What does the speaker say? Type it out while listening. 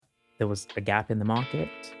there was a gap in the market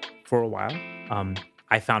for a while.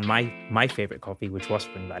 I found my favorite coffee, which was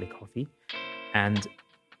Spring Valley coffee, and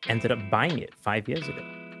ended up buying it 5 years ago.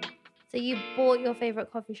 So you bought your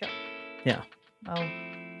favorite coffee shop? Yeah. Oh.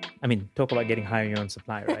 I mean, talk about getting high on your own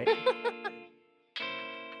supply, right?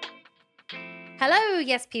 Hello,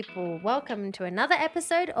 yes people. Welcome to another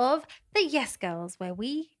episode of The Yes Girls, where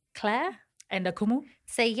we, Claire and Akumu,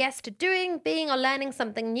 say yes to doing, being, or learning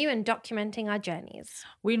something new and documenting our journeys.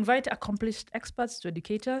 We invite accomplished experts to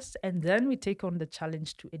educate us, and then we take on the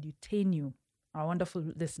challenge to edutain you, our wonderful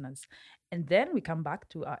listeners. And then we come back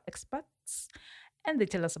to our experts, and they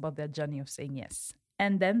tell us about their journey of saying yes.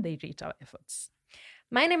 And then they rate our efforts.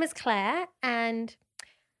 My name is Claire, and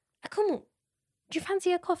Akumu, do you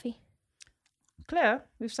fancy a coffee? Claire,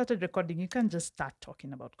 we've started recording. You can't just start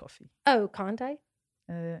talking about coffee. Oh, can't I?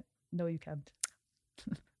 No, you can't.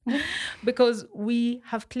 Because we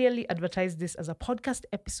have clearly advertised this as a podcast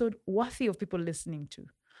episode worthy of people listening to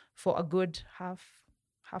for a good half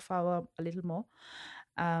hour, a little more.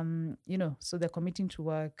 So they're committing to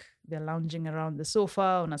work, they're lounging around the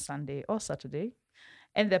sofa on a Sunday or Saturday,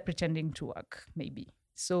 and they're pretending to work, maybe.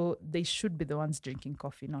 So they should be the ones drinking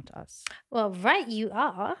coffee, not us. Well, right you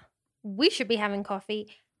are. We should be having coffee.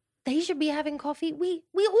 They should be having coffee. We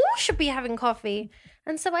all should be having coffee.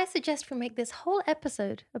 And so I suggest we make this whole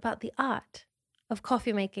episode about the art of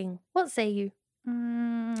coffee making. What say you?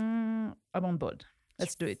 I'm on board.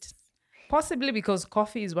 Let's do it. Possibly because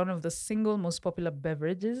coffee is one of the single most popular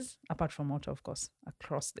beverages, apart from water, of course,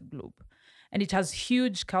 across the globe. And it has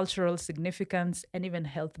huge cultural significance and even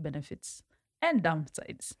health benefits and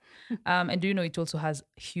downsides. And do you know it also has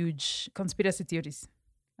huge conspiracy theories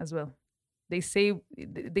as well? They say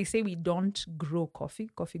we don't grow coffee.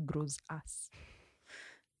 Coffee grows us.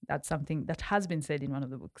 That's something that has been said in one of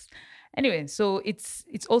the books. Anyway, so it's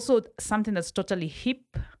also something that's totally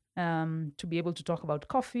hip to be able to talk about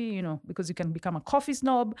coffee, because you can become a coffee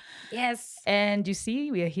snob. Yes. And you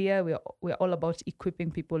see, we are here. We're all about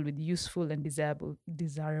equipping people with useful and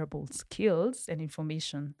desirable skills and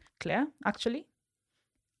information. Claire, actually,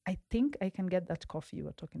 I think I can get that coffee you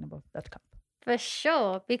were talking about, that cup. For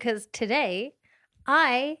sure, because today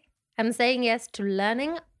I am saying yes to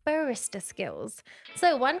learning barista skills.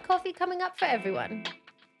 So one coffee coming up for everyone.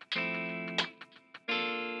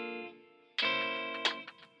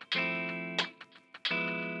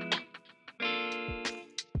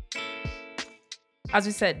 As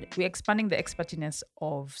we said, we're expanding the expertise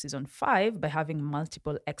of season 5 by having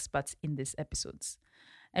multiple experts in these episodes.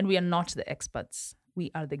 And we are not the experts. We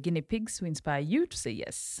are the guinea pigs who inspire you to say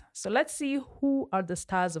yes. So let's see who are the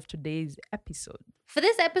stars of today's episode. For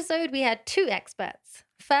this episode, we had 2 experts.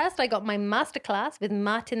 First, I got my masterclass with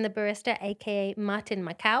Martin the barista, aka Martin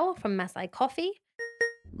Makau from Masai Coffee.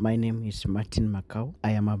 My name is Martin Makau.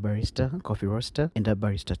 I am a barista, coffee roaster, and a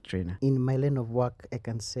barista trainer. In my line of work, I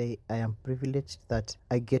can say I am privileged that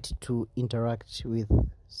I get to interact with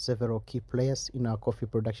several key players in our coffee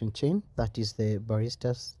production chain. That is the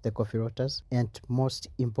baristas, the coffee roasters, and most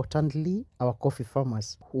importantly, our coffee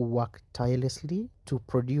farmers who work tirelessly to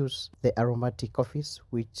produce the aromatic coffees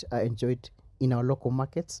which are enjoyed in our local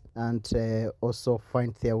markets and also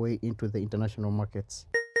find their way into the international markets.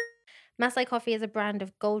 Masai Coffee is a brand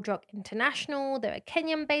of Gold Rock International. They're a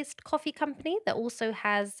Kenyan-based coffee company that also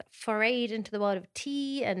has forayed into the world of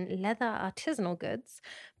tea and leather artisanal goods,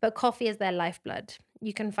 but coffee is their lifeblood.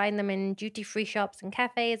 You can find them in duty-free shops and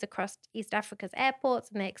cafes across East Africa's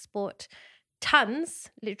airports, and they export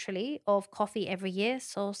tons, literally, of coffee every year,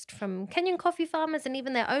 sourced from Kenyan coffee farmers and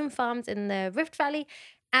even their own farms in the Rift Valley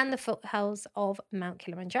and the foothills of Mount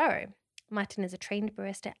Kilimanjaro. Martin is a trained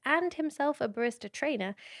barista and himself a barista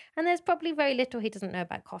trainer, and there's probably very little he doesn't know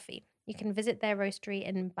about coffee. You can visit their roastery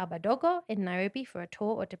in Babadogo in Nairobi for a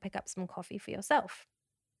tour or to pick up some coffee for yourself.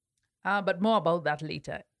 But more about that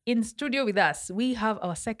later. In studio with us, we have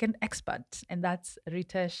our second expert, and that's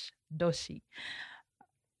Ritesh Doshi.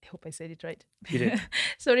 I hope I said it right. You did.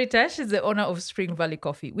 So Ritesh is the owner of Spring Valley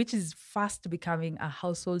Coffee, which is fast becoming a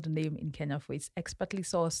household name in Kenya for its expertly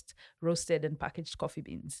sourced, roasted and packaged coffee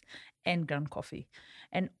beans and ground coffee,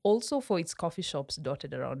 and also for its coffee shops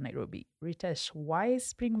dotted around Nairobi. Ritesh, why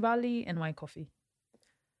Spring Valley and why coffee?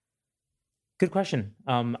 Good question.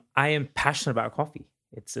 I am passionate about coffee.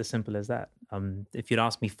 It's as simple as that. If you'd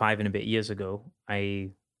asked me 5 and a bit years ago, I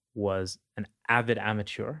was an avid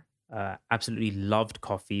amateur. Absolutely loved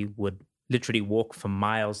coffee, would literally walk for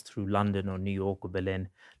miles through London or New York or Berlin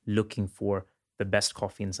looking for the best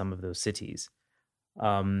coffee in some of those cities,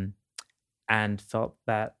 and felt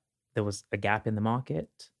that there was a gap in the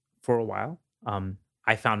market for a while.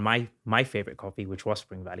 I found my favorite coffee, which was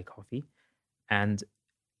Spring Valley coffee, and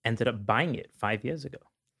ended up buying it 5 years ago.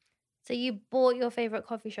 So you bought your favorite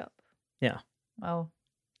coffee shop. Yeah. Wow.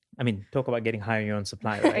 I mean, talk about getting higher your own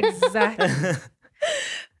supply, right? Exactly.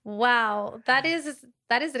 Wow, that is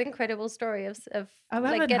an incredible story of I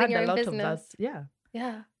like haven't getting had your a own lot business. of that. Yeah.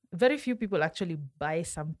 Yeah. Very few people actually buy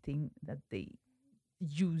something that they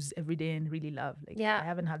use every day and really love. Like, Yeah, I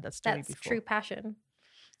haven't had that story That's before. true passion.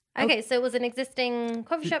 Okay, so it was an existing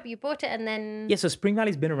coffee shop. You bought it, and then Yeah, so Spring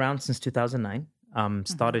Valley's been around since 2009.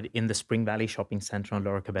 Started in the Spring Valley Shopping Center on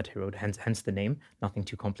Lower Cabete Road, hence the name. Nothing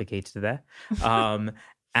too complicated there.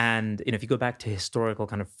 And if you go back to historical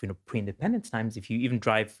kind of pre-independence times, if you even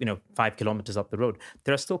drive 5 kilometers up the road,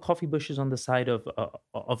 there are still coffee bushes on the side of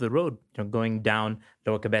the road. Going down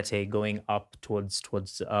Lower Cabete, going up towards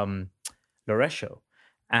Loresho,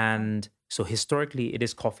 and so historically it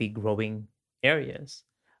is coffee growing areas.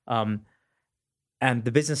 And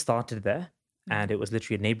the business started there, and it was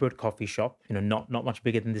literally a neighborhood coffee shop, not much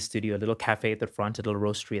bigger than the studio, a little cafe at the front, a little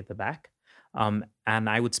roastery at the back. And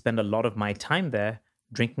I would spend a lot of my time there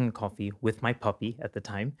drinking coffee with my puppy at the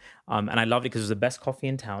time. And I loved it because it was the best coffee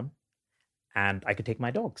in town, and I could take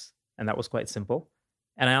my dogs. And that was quite simple.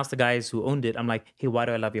 And I asked the guys who owned it, I'm like, hey, why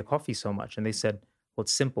do I love your coffee so much? And they said, well,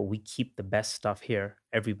 it's simple. We keep the best stuff here.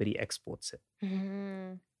 Everybody exports it.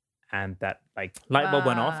 Mhm. And that light bulb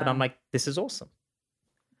went off, and I'm Wow. like, this is awesome.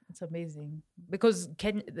 It's amazing because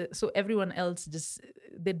so everyone else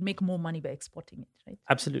they'd make more money by exporting it, right?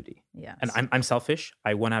 Absolutely. Yeah. And I'm selfish.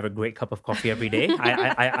 I want to have a great cup of coffee every day.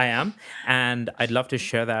 I am. And I'd love to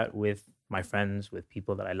share that with my friends, with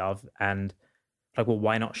people that I love. And well,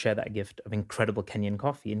 why not share that gift of incredible Kenyan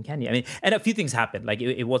coffee in Kenya? I mean, and a few things happened.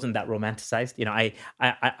 It wasn't that romanticized.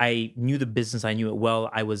 I knew the business. I knew it well.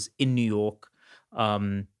 I was in New York.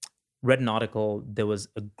 Read an article. There was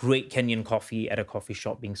a great Kenyan coffee at a coffee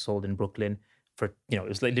shop being sold in Brooklyn for, it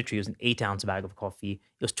was literally, it was an 8-ounce bag of coffee.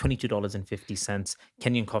 It was $22.50.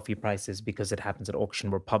 Kenyan coffee prices, because it happens at auction,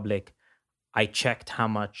 were public. I checked how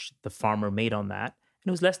much the farmer made on that, and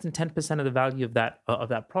it was less than 10% of the value of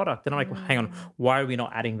that product. And I'm like, well, hang on, why are we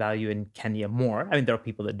not adding value in Kenya more? I mean, there are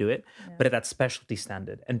people that do it, but at that specialty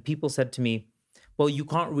standard. And people said to me, well, you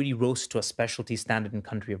can't really roast to a specialty standard in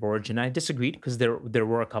country of origin. I disagreed, because there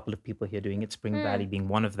were a couple of people here doing it, Spring Valley being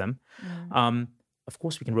one of them. Of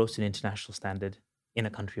course, we can roast an international standard in a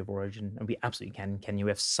country of origin, and we absolutely can in Kenya.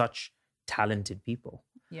 We have such talented people.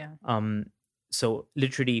 Yeah. So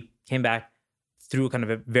literally came back through kind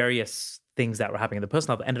of various things that were happening at the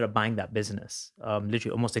personal level, ended up buying that business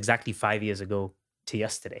literally almost exactly 5 years ago to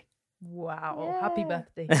yesterday. Wow. Happy Yeah.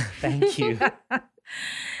 birthday. Thank you.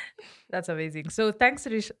 That's amazing. So thanks,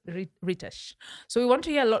 Ritesh. So we want to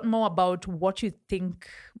hear a lot more about what you think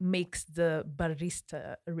makes the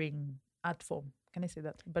barista ring art form. Can I say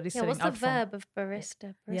that? Barista Yeah, ring what's the art form. verb of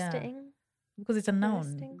barista? Yeah. Baristaing? Because it's a noun.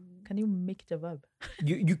 Baristing? Can you make it a verb?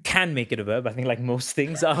 You can make it a verb, I think, like most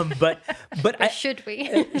things. But Or I, should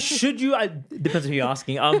we? should you? Depends on who you're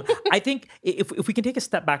asking. I think if we can take a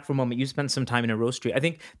step back for a moment, you spent some time in a roastery. I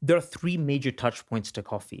think there are 3 major touch points to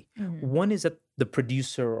coffee. One is at the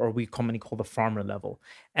producer, or we commonly call the farmer level,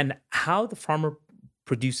 and how the farmer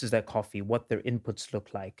produces their coffee, what their inputs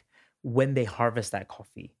look like, when they harvest that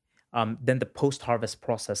coffee. Then the post-harvest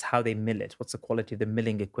process, how they mill it, what's the quality of the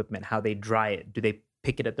milling equipment, how they dry it, do they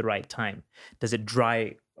pick it at the right time, does it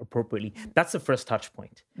dry appropriately? That's the first touch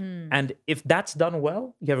point. And if that's done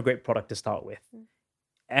well, you have a great product to start with.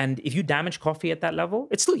 And if you damage coffee at that level,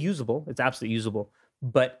 it's still usable, it's absolutely usable,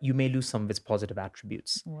 but you may lose some of its positive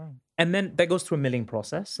attributes. Wow. And then that goes through a milling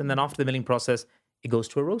process, and then after the milling process, it goes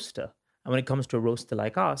to a roaster. And when it comes to a roaster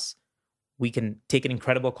like us, we can take an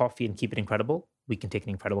incredible coffee and keep it incredible. We can take an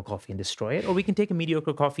incredible coffee and destroy it, or we can take a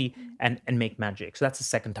mediocre coffee and make magic. So that's the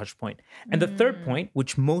second touch point. And the third point,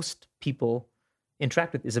 which most people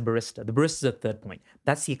interact with, is a barista. The barista is the third point.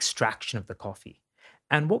 That's the extraction of the coffee.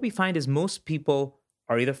 And what we find is most people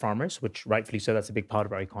are either farmers, which rightfully so, that's a big part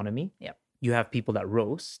of our economy. Yep. You have people that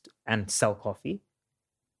roast and sell coffee,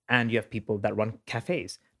 and you have people that run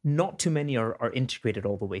cafes. Not too many are integrated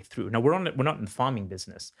all the way through. Now, we're not in the farming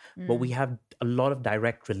business, but we have a lot of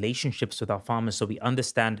direct relationships with our farmers, so we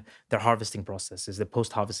understand their harvesting processes, their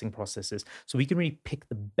post-harvesting processes, so we can really pick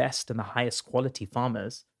the best and the highest quality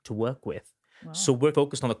farmers to work with. Wow. So we're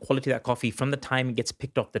focused on the quality of that coffee from the time it gets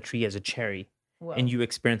picked off the tree as a cherry, Wow. and you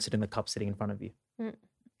experience it in the cup sitting in front of you.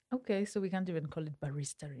 Okay, so we can't even call it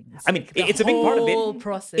barista ring. I mean, the it's a big part of it. whole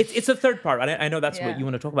process. It's a third part. I know that's Yeah. what you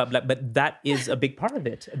want to talk about, but that is a big part of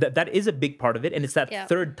it. That is a big part of it. And it's that Yeah.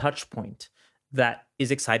 third touch point that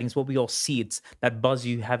is exciting. It's what we all see. It's that buzz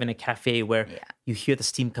you have in a cafe where you hear the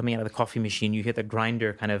steam coming out of the coffee machine. You hear the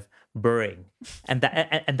grinder kind of burring. And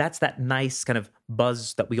that's that nice kind of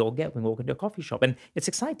buzz that we all get when we walk into a coffee shop. And it's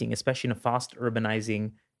exciting, especially in a fast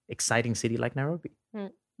urbanizing, exciting city like Nairobi.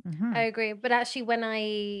 I agree. But actually, when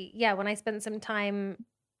I spent some time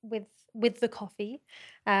with the coffee,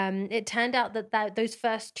 it turned out that those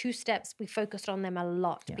first two steps, we focused on them a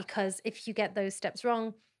lot, because if you get those steps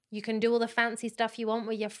wrong, you can do all the fancy stuff you want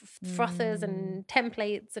with your frothers and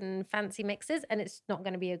templates and fancy mixes, and it's not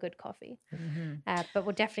going to be a good coffee. But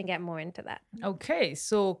we'll definitely get more into that. Okay,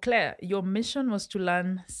 so Claire, your mission was to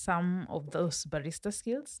learn some of those barista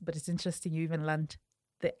skills, but it's interesting you even learned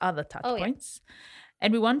the other touch points.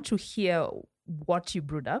 And we want to hear what you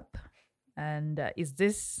brewed up. And was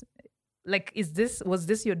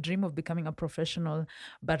this your dream of becoming a professional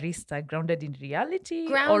barista grounded in reality?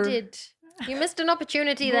 Grounded. You missed an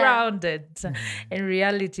opportunity there. Grounded in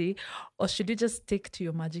reality. Or should you just stick to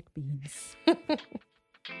your magic beans?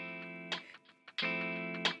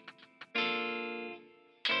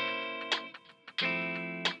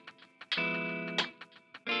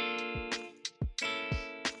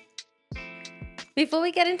 Before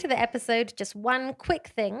we get into the episode, just one quick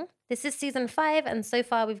thing. This is season 5, and so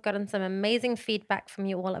far we've gotten some amazing feedback from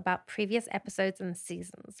you all about previous episodes and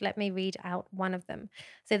seasons. Let me read out one of them.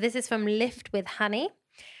 So this is from Lift with Honey.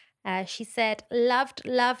 She said, loved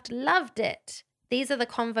it. These are the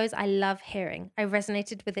convos I love hearing. I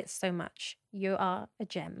resonated with it so much. You are a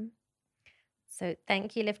gem. So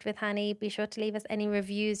thank you, Lift with Honey. Be sure to leave us any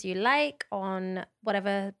reviews you like on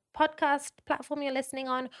whatever podcast platform you're listening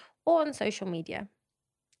on, or on social media.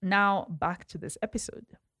 Now back to this episode.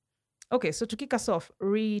 Okay, so to kick us off,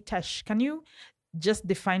 Ritesh, can you just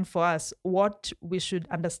define for us what we should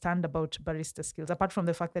understand about barista skills, apart from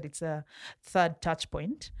the fact that it's a third touch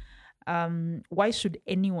point? Why should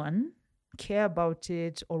anyone care about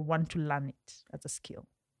it or want to learn it as a skill?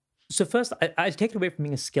 So first, I take it away from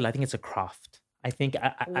being a skill. I think it's a craft. I think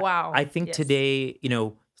today,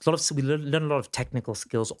 we learn a lot of technical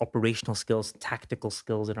skills, operational skills, tactical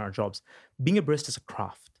skills in our jobs. Being a barista is a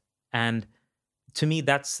craft. And to me,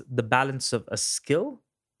 that's the balance of a skill,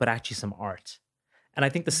 but actually some art. And I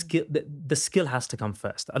think the skill has to come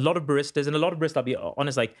first. A lot of baristas, I'll be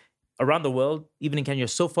honest, like around the world, even in Kenya, you're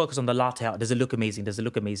so focused on the latte art. Does it look amazing?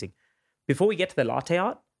 Before we get to the latte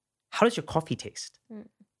art, how does your coffee taste?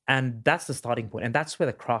 And that's the starting point. And that's where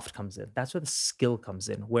the craft comes in. That's where the skill comes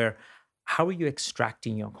in, where how are you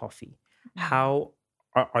extracting your coffee? How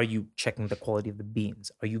are you checking the quality of the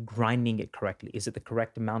beans? Are you grinding it correctly? Is it the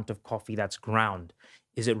correct amount of coffee that's ground?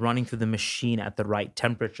 Is it running through the machine at the right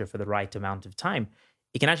temperature for the right amount of time?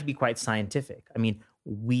 It can actually be quite scientific. I mean,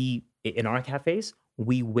 in our cafes,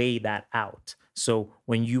 we weigh that out. So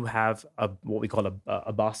when you have what we call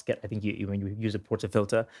a basket, I think when you use a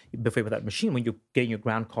portafilter, before you put that machine, when you're getting your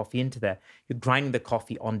ground coffee into there, you're grinding the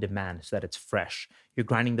coffee on demand so that it's fresh. You're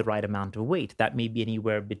grinding the right amount of weight. That may be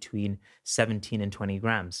anywhere between 17 and 20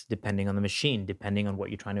 grams, depending on the machine, depending on what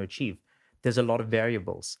you're trying to achieve. There's a lot of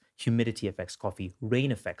variables. Humidity affects coffee.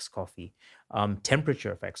 Rain affects coffee.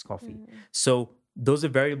 Temperature affects coffee. So those are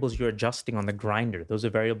variables you're adjusting on the grinder. Those are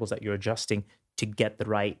variables that you're adjusting to get the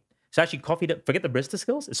right. So actually, coffee, forget the barista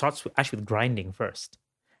skills. It starts with grinding first.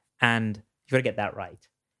 And you got to get that right.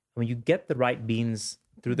 When you get the right beans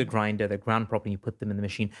through the grinder, they're ground properly, you put them in the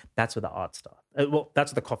machine, that's where the art starts.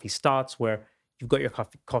 That's where the coffee starts, where you've got your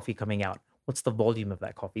coffee coming out. What's the volume of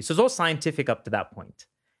that coffee? So it's all scientific up to that point.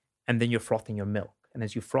 And then you're frothing your milk. And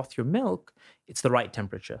as you froth your milk, it's the right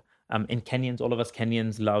temperature. In Kenyans, all of us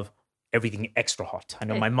Kenyans love everything extra hot. I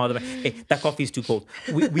know my mother, hey, that coffee is too cold.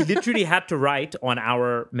 We literally had to write on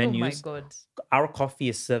our menus, oh my God, our coffee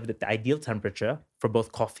is served at the ideal temperature for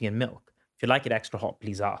both coffee and milk. If you like it extra hot,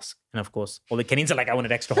 please ask. And of course, all the Kenyans are like, I want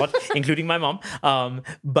it extra hot, including my mom.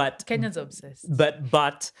 But Kenyans are obsessed.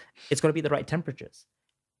 But it's got to be the right temperatures.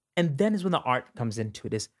 And then is when the art comes into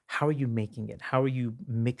it, is how are you making it? How are you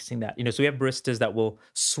mixing that? So we have baristas that will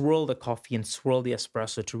swirl the coffee and swirl the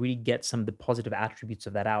espresso to really get some of the positive attributes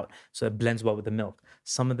of that out so it blends well with the milk.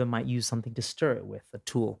 Some of them might use something to stir it with, a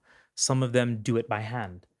tool. Some of them do it by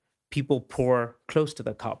hand. People pour close to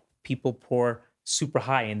the cup. People pour super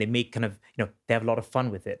high and they make kind of, they have a lot of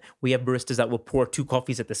fun with it. We have baristas that will pour 2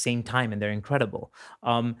 coffees at the same time and they're incredible.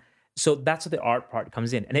 So that's where the art part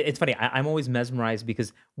comes in. And it's funny, I'm always mesmerized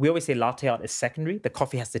because we always say latte art is secondary. The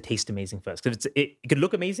coffee has to taste amazing first. Because it could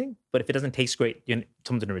look amazing, but if it doesn't taste great, someone's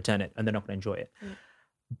going to return it and they're not going to enjoy it.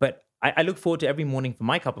 But I look forward to every morning for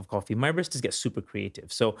my cup of coffee. My baristas get super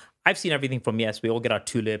creative. So I've seen everything from, yes, we all get our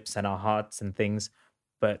tulips and our hearts and things.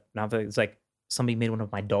 But now it's like somebody made one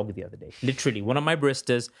of my dog the other day. Literally, one of my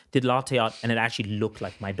baristas did latte art and it actually looked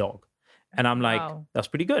like my dog. And I'm like, Wow. that's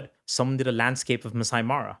pretty good. Someone did a landscape of Masai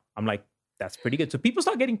Mara. I'm like, that's pretty good. So people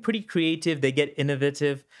start getting pretty creative. They get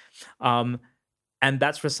innovative. And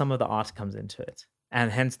that's where some of the art comes into it.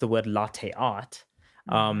 And hence the word latte art,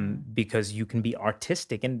 because you can be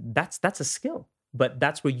artistic. And that's a skill. But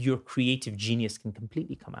that's where your creative genius can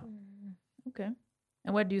completely come out. Okay.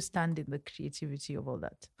 And where do you stand in the creativity of all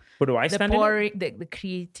that? Where do I The stand in it? pouring, the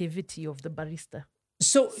creativity of the barista.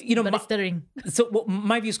 So, Baristering.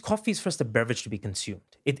 my view is coffee is first a beverage to be consumed.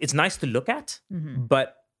 It's nice to look at,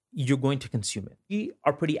 but you're going to consume it. We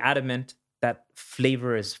are pretty adamant that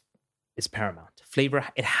flavor is paramount. Flavor,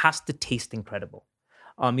 it has to taste incredible.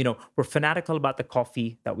 We're fanatical about the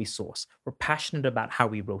coffee that we source. We're passionate about how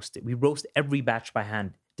we roast it. We roast every batch by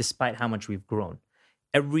hand, despite how much we've grown.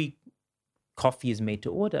 Every coffee is made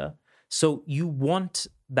to order. So you want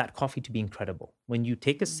that coffee to be incredible. When you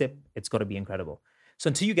take a sip, it's got to be incredible. So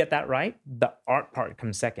until you get that right, the art part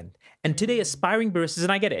comes second. And today, aspiring baristas,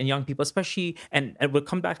 and I get it, and young people especially, and we'll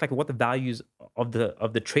come back to like what the values of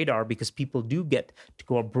the trade are, because people do get to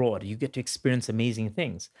go abroad. You get to experience amazing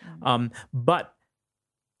things. But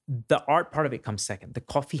the art part of it comes second. The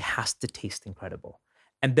coffee has to taste incredible.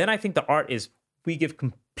 And then I think the art is we give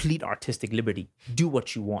complete artistic liberty. Do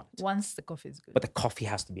what you want. Once the coffee is good. But the coffee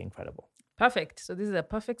has to be incredible. Perfect. So this is a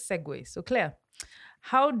perfect segue. So Claire,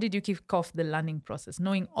 how did you kick off the learning process,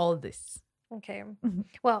 knowing all this? Okay.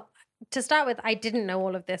 Well, to start with, I didn't know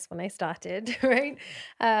all of this when I started, right?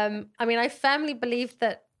 I firmly believed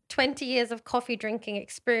that 20 years of coffee drinking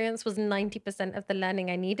experience was 90% of the learning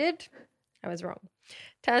I needed. I was wrong.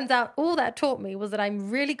 Turns out all that taught me was that I'm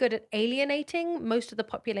really good at alienating most of the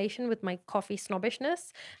population with my coffee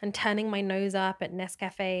snobbishness and turning my nose up at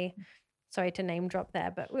Nescafe. Sorry to name drop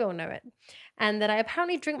there, but we all know it. And that I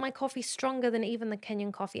apparently drink my coffee stronger than even the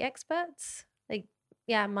Kenyan coffee experts.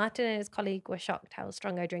 Martin and his colleague were shocked how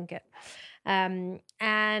strong I drink it.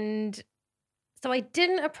 And so I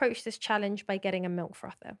didn't approach this challenge by getting a milk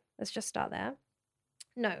frother. Let's just start there.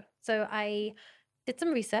 No. So I did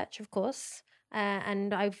some research, of course,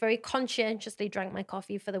 and I very conscientiously drank my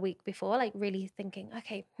coffee for the week before, like really thinking,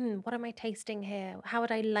 okay, what am I tasting here? How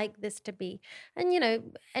would I like this to be?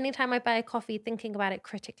 And, anytime I buy a coffee, thinking about it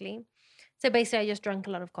critically. So basically, I just drank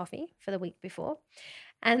a lot of coffee for the week before.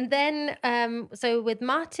 And then, so with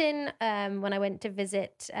Martin, when I went to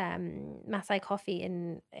visit Masai Coffee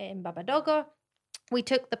in Babadogo, we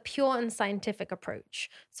took the pure and scientific approach.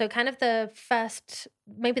 So kind of the first,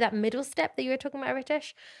 maybe that middle step that you were talking about,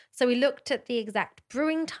 Ritesh. So we looked at the exact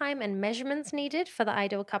brewing time and measurements needed for the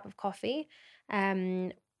ideal cup of coffee,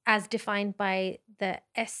 as defined by the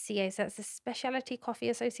SCA, so that's the Specialty Coffee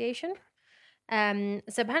Association. So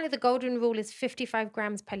apparently the golden rule is 55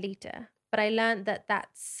 grams per liter. But I learned that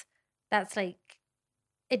that's like,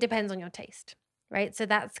 it depends on your taste, right? So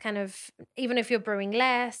that's kind of, even if you're brewing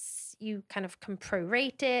less, you kind of can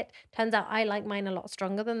prorate it. Turns out I like mine a lot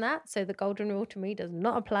stronger than that. So the golden rule to me does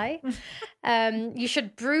not apply. You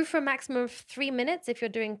should brew for a maximum of 3 minutes if you're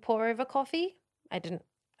doing pour over coffee. I didn't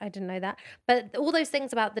know that. But all those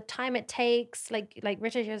things about the time it takes, like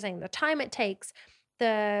Richard, you're saying, the time it takes,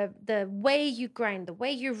 the way you grind, the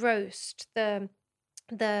way you roast, the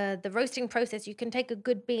roasting process, you can take a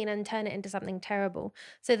good bean and turn it into something terrible.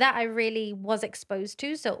 So that I really was exposed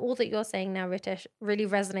to. So all that you're saying now, Ritesh, really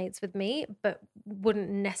resonates with me, but wouldn't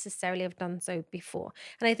necessarily have done so before.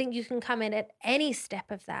 And I think you can come in at any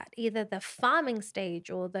step of that, either the farming stage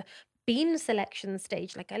or the bean selection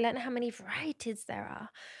stage. Like I learned how many varieties there are.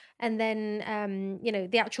 And then,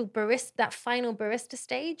 the actual barista, that final barista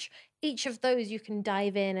stage, each of those you can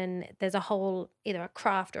dive in and there's a whole, either a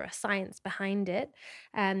craft or a science behind it.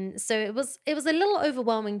 So it was a little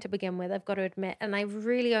overwhelming to begin with, I've got to admit. And I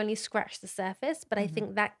really only scratched the surface. But I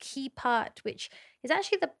think that key part, which is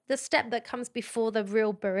actually the step that comes before the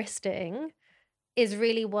real baristaing, is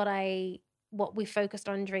really what we focused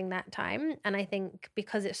on during that time. And I think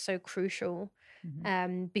because it's so crucial,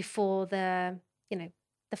 before the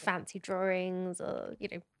fancy drawings or,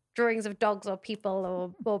 drawings of dogs or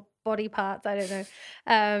people or body parts, I don't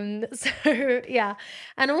know. So yeah.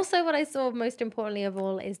 And also what I saw most importantly of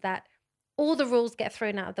all is that all the rules get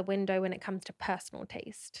thrown out of the window when it comes to personal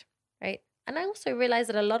taste, right? And I also realized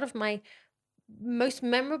that a lot of my most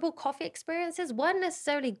memorable coffee experiences weren't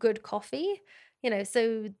necessarily good coffee.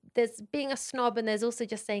 So there's being a snob and there's also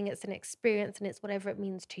just saying it's an experience and it's whatever it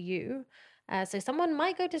means to you. So someone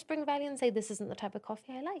might go to Spring Valley and say, this isn't the type of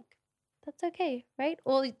coffee I like. That's okay, right?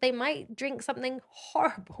 Or they might drink something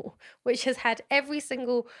horrible, which has had every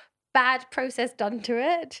single bad process done to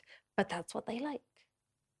it, but that's what they like.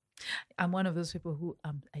 I'm one of those people who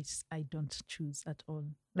I don't choose at all.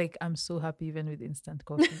 Like I'm so happy even with instant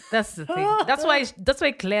coffee. That's the thing. That's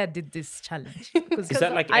why Claire did this challenge. Because Is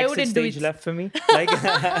that like I exit wouldn't do stage it. left for me? Like,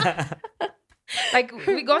 Like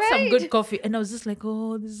we got some Right. good coffee, and I was just like,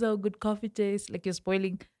 oh, this is how good coffee tastes. Like you're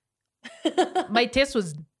spoiling. My taste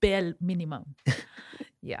was bare minimum.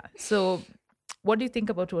 Yeah. So, what do you think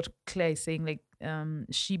about what Claire is saying? Like,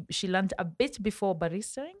 she learned a bit before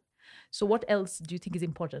baristering. So, what else do you think is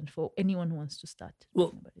important for anyone who wants to start?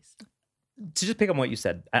 Well, being a barista? to just pick up on what you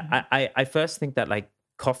said, I first think that like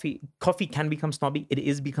coffee can become snobby. It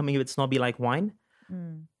is becoming a bit snobby like wine.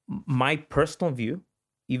 My personal view,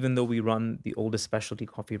 even though we run the oldest specialty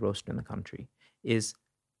coffee roaster in the country, is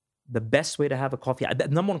the best way to have a coffee. The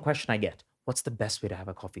number one question I get: what's the best way to have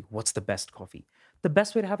a coffee? What's the best coffee? The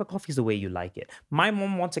best way to have a coffee is the way you like it. My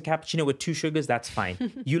mom wants a cappuccino with 2 sugars. That's fine.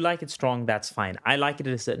 You like it strong. That's fine. I like it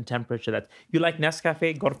at a certain temperature. That you like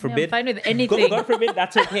Nescafe. God Yeah, forbid. I'm fine with anything. God forbid.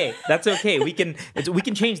 That's okay. That's okay. We can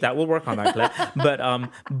change that. We'll work on that, Claire.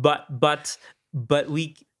 But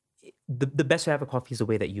the best way to have a coffee is the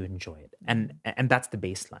way that you enjoy it, and that's the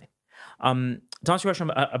baseline. To answer your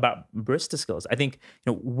question about barista skills, I think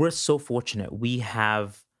we're so fortunate. We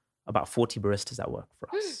have about 40 baristas that work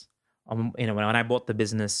for us. When I bought the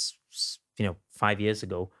business, 5 years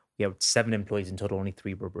ago, we had 7 employees in total. Only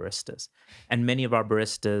 3 were baristas, and many of our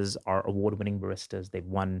baristas are award-winning baristas. They've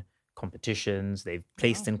won competitions. They've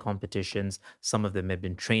placed in competitions. Some of them have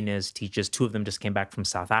been trainers, teachers. 2 of them just came back from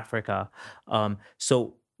South Africa.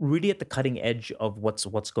 So really at the cutting edge of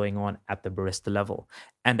what's going on at the barista level.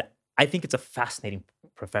 And I think it's a fascinating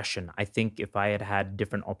profession. I think if I had had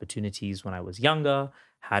different opportunities when I was younger,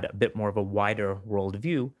 had a bit more of a wider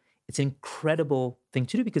worldview, it's an incredible thing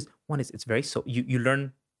to do because one is it's very you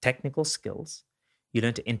learn technical skills, you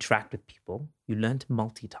learn to interact with people, you learn to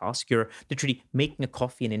multitask. You're literally making a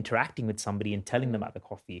coffee and interacting with somebody and telling them about the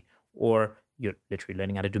coffee, or you're literally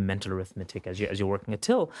learning how to do mental arithmetic as you're working a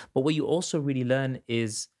till. But what you also really learn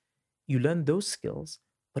is you learn those skills,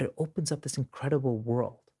 but it opens up this incredible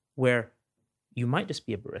world where you might just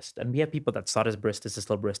be a barista. And we have people that start as baristas, as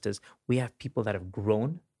still baristas. We have people that have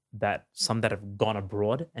grown, some that have gone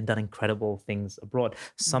abroad and done incredible things abroad.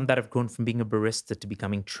 Some that have grown from being a barista to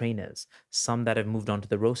becoming trainers. Some that have moved on to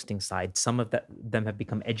the roasting side. Some of them have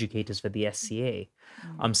become educators for the SCA.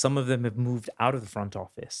 Some of them have moved out of the front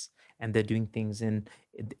office and they're doing things in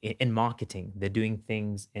marketing. They're doing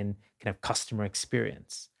things in kind of customer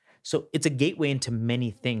experience. So it's a gateway into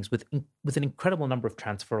many things with an incredible number of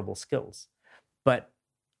transferable skills. But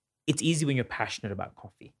it's easy when you're passionate about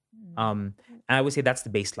coffee. And I would say that's the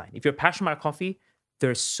baseline. If you're passionate about coffee,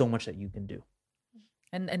 there's so much that you can do.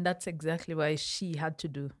 And that's exactly why she had to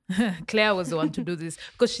do. Claire was the one to do this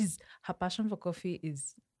because her passion for coffee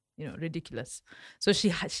is ridiculous. So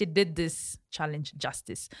she did this challenge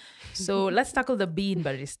justice. So let's tackle the bean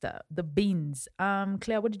barista, the beans.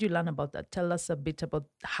 Claire, what did you learn about that? Tell us a bit about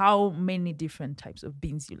how many different types of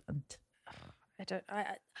beans you learned.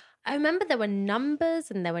 I remember there were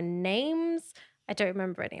numbers and there were names. I don't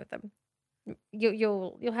remember any of them.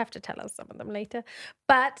 You'll have to tell us some of them later.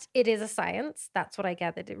 But it is a science. That's what I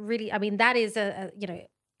gathered. It really, that is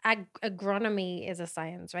agronomy is a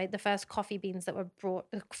science, right? The first coffee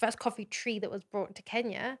tree that was brought to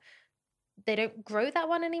Kenya, they don't grow that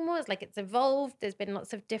one anymore. It's like it's evolved. There's been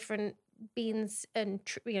lots of different beans and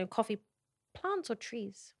coffee plants or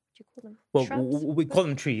trees. Do you call them? Well, Shrubs? we call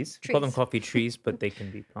them trees. We call them Trees. coffee trees, but they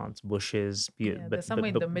can be plants, bushes. They're somewhere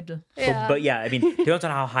in the middle. But yeah, depends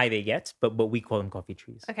on how high they get. But we call them coffee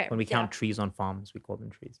trees. Okay, When we count trees on farms, we call them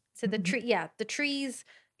trees. So the trees,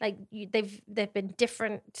 like they've been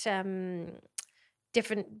different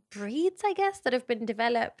breeds, I guess, that have been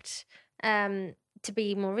developed to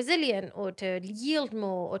be more resilient or to yield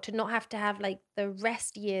more or to not have to have like the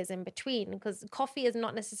rest years in between, because coffee is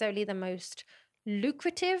not necessarily the most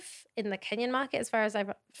lucrative in the Kenyan market, as far as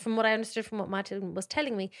from what I understood from what Martin was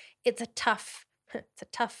telling me. It's a tough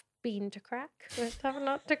bean to crack, or a tough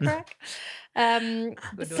nut to crack.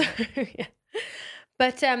 Yeah.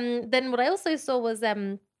 But then what I also saw was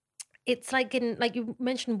it's like you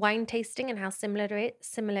mentioned wine tasting and how similar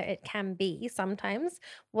it can be sometimes.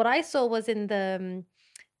 What I saw was in the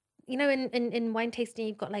in wine tasting,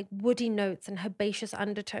 you've got like woody notes and herbaceous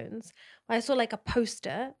undertones. I saw like a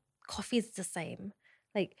poster. Coffee is the same.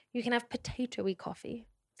 Like you can have potatoey coffee.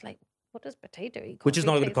 It's like, what does potatoey coffee Which is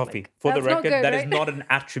not a good taste coffee. like? For the That's not record, good, that right? is not an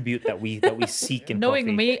attribute that we seek in Knowing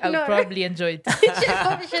coffee. me, I would No. probably enjoy it.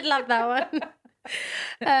 You should love that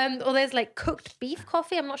one. Or there's like cooked beef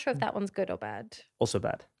coffee. I'm not sure if that one's good or bad. Also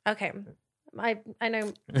bad. Okay. I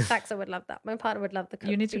know Saxa would love that. My partner would love the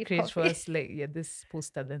You need to beef create for coffee. us this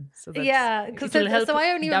poster then, so that Yeah, it because will help. so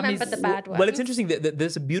I only remember dummies. the bad ones. Well, it's interesting that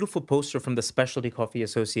there's a beautiful poster from the Specialty Coffee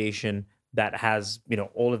Association that has,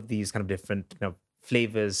 all of these kind of different,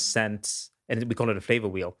 flavors, scents, and we call it a flavor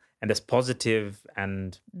wheel. And there's positive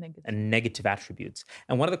and negative attributes.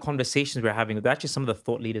 And one of the conversations we were having with actually some of the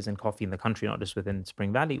thought leaders in coffee in the country, not just within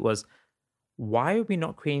Spring Valley, was why are we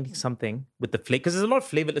not creating something with the flavor? Because there's a lot of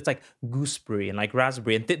flavor. It's like gooseberry and like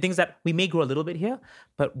raspberry and things that we may grow a little bit here.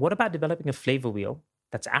 But what about developing a flavor wheel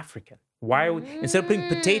that's African? Why are we, instead of putting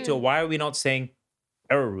potato, why are we not saying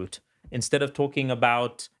arrowroot? Instead of talking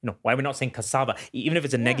about, why are we not saying cassava? Even if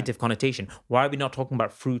it's a negative connotation, why are we not talking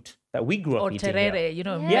about fruit that we grew up or eating terere,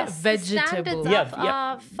 here? Yes, the vegetable. standards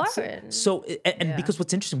are foreign. So because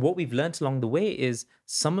what's interesting, what we've learned along the way is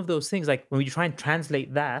some of those things, like when we try and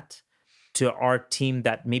translate that to our team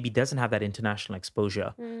that maybe doesn't have that international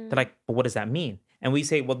exposure, they're like, but what does that mean? And we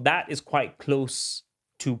say, well, that is quite close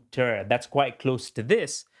to terroir. That's quite close to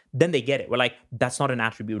this. Then they get it. We're like, that's not an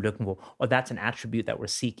attribute we're looking for, or that's an attribute that we're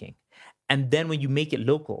seeking. And then when you make it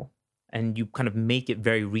local and you kind of make it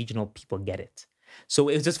very regional, people get it. So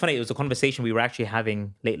it was just funny. It was a conversation we were actually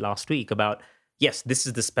having late last week about, yes, this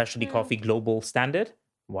is the specialty coffee global standard.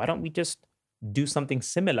 Why don't we just do something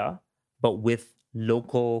similar, but with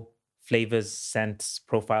local flavors, scents,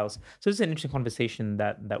 profiles? So this is an interesting conversation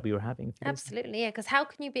that we were having. Absolutely, yeah. Because how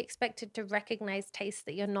can you be expected to recognize tastes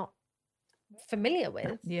that you're not familiar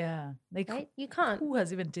with? Yeah, like Right? You can't. who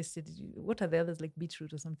has even tasted it? What are the others, like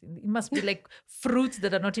beetroot or something? It must be like fruits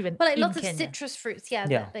that are not even Well, like in lots Kenya. of citrus fruits, yeah.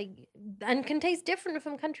 Yeah. And can taste different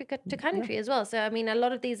from country to country as well. So, I mean, a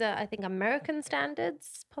lot of these are, I think, American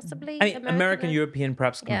standards, possibly. I mean, American, European,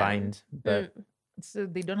 perhaps combined, but So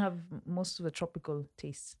they don't have most of the tropical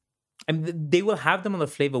tastes. I mean, they will have them on the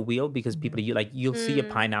flavor wheel because people, you'll see a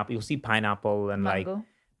pineapple, you'll see pineapple and like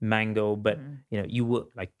mango, but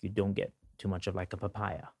you don't get too much of like a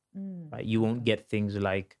papaya, right? You won't get things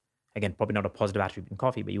like, again, probably not a positive attribute in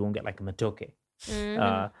coffee, but you won't get like a matoke.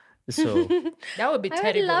 So That would be I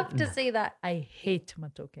terrible. would love to see that. I hate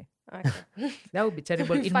matoke. Okay. That would be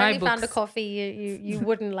terrible in my Finally books. found a coffee you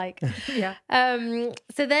wouldn't like. Yeah.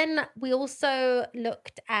 So then we also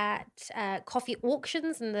looked at coffee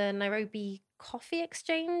auctions in the Nairobi Coffee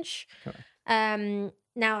Exchange.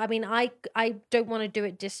 Now, I mean, I don't want to do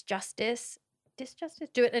it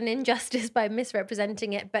do it an injustice by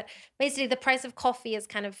misrepresenting it, but basically the price of coffee is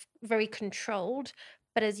kind of very controlled.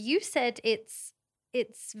 But as you said, it's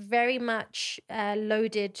very much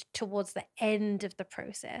loaded towards the end of the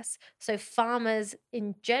process. So farmers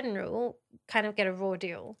in general kind of get a raw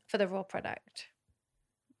deal for the raw product.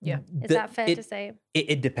 Yeah. Is that fair to say?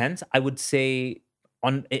 It depends. I would say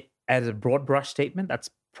on it as a broad brush statement, that's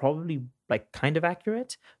probably like kind of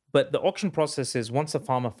accurate. But the auction process is once a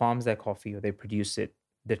farmer farms their coffee or they produce it,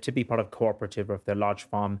 they're typically part of a cooperative, or if they're a large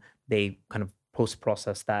farm, they kind of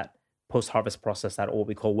post-harvest process that, or what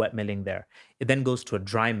we call wet milling there. It then goes to a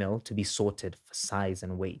dry mill to be sorted for size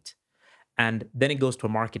and weight. And then it goes to a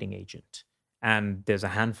marketing agent. And there's a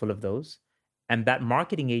handful of those. And that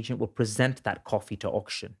marketing agent will present that coffee to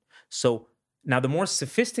auction. So now the more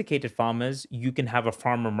sophisticated farmers, you can have a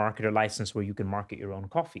farmer marketer license where you can market your own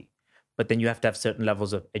coffee. But then you have to have certain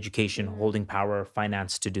levels of education, holding power,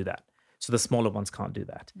 finance to do that. So the smaller ones can't do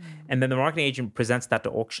that. And then the marketing agent presents that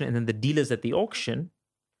to auction. And then the dealers at the auction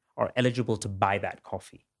are eligible to buy that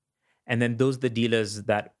coffee. And then those are the dealers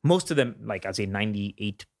that most of them, like I'd say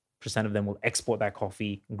 98% of them will export that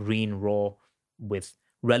coffee green, raw, with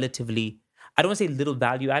relatively, I don't want to say little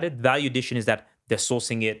value added. Value addition is that they're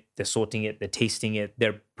sourcing it, they're sorting it, they're tasting it,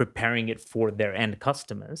 they're preparing it for their end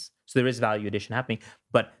customers. So there is value addition happening,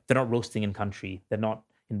 but they're not roasting in country. They're not,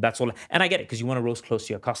 and that's all. And I get it because you want to roast close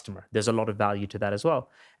to your customer. There's a lot of value to that as well.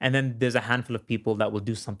 And then there's a handful of people that will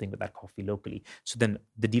do something with that coffee locally. So then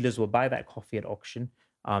the dealers will buy that coffee at auction,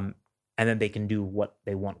 and then they can do what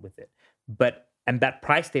they want with it. And that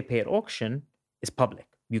price they pay at auction is public.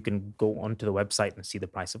 You can go onto the website and see the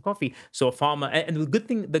price of coffee. So a farmer, and the good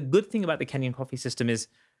thing about the Kenyan coffee system is,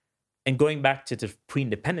 and going back to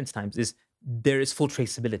pre-independence times, is there is full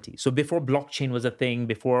traceability. So before blockchain was a thing,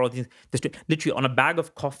 before all these, literally on a bag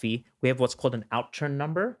of coffee, we have what's called an outturn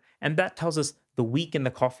number, and that tells us the week in the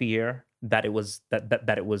coffee year that it was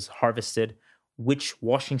that it was harvested, which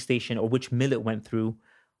washing station or which mill it went through,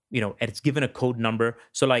 and it's given a code number.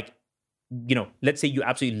 So like, let's say you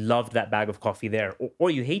absolutely loved that bag of coffee there, or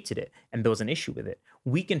you hated it and there was an issue with it.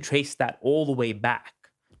 We can trace that all the way back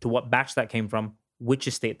to what batch that came from, which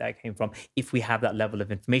estate that came from, if we have that level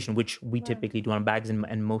of information, which we typically do on bags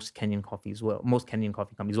and most Kenyan coffee as well, most Kenyan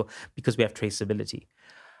coffee companies as well, because we have traceability.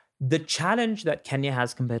 The challenge that Kenya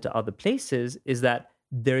has compared to other places is that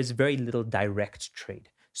there is very little direct trade.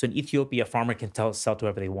 So in Ethiopia, a farmer can sell to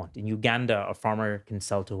whoever they want. In Uganda, a farmer can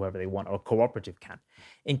sell to whoever they want, or a cooperative can.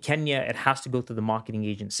 In Kenya, it has to go through the marketing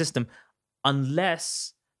agent system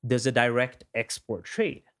unless there's a direct export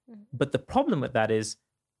trade. But the problem with that is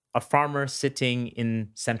a farmer sitting in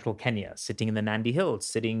central Kenya, sitting in the Nandi Hills,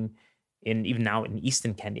 sitting in even now in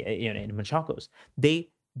eastern Kenya, in Machakos, they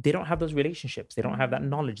don't have those relationships. They don't have that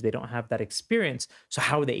knowledge. They don't have that experience. So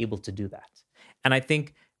how are they able to do that? And I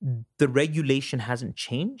think the regulation hasn't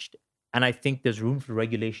changed. And I think there's room for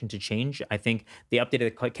regulation to change. I think they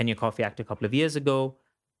updated the Kenya Coffee Act a couple of years ago.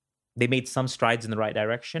 They made some strides in the right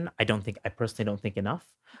direction. I personally don't think enough.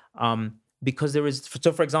 Because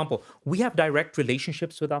for example, we have direct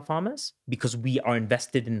relationships with our farmers because we are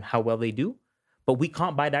invested in how well they do, but we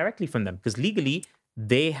can't buy directly from them because legally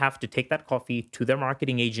they have to take that coffee to their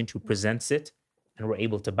marketing agent who presents it, and we're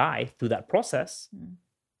able to buy through that process.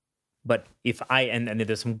 But and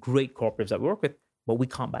there's some great cooperatives that we work with, but we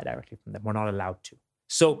can't buy directly from them. We're not allowed to.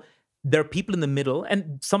 So there are people in the middle,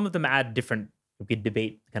 and some of them add different, we could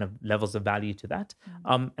debate kind of levels of value to that.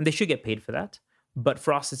 And they should get paid for that. But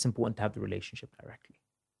for us, it's important to have the relationship directly.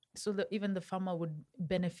 So even the farmer would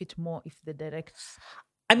benefit more if the direct.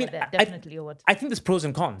 I mean, definitely, or what? I think there's pros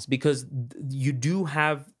and cons because you do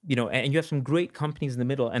have, and you have some great companies in the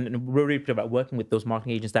middle, and we're really about working with those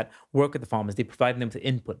marketing agents that work with the farmers. They provide them with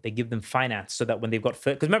input. They give them finance so that when they've got,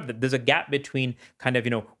 because remember, there's a gap between kind of,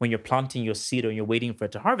 when you're planting your seed or you're waiting for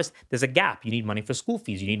it to harvest, there's a gap. You need money for school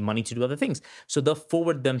fees. You need money to do other things. So they'll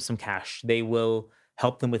forward them some cash. They will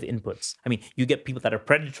help them with inputs. I mean, you get people that are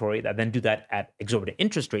predatory that then do that at exorbitant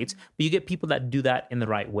interest rates, but you get people that do that in the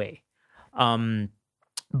right way.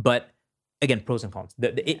 But again, pros and cons.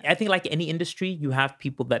 I think like any industry, you have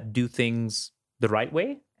people that do things the right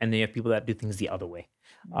way, and then you have people that do things the other way.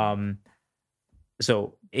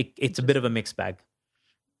 So it's a bit of a mixed bag.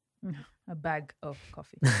 A bag of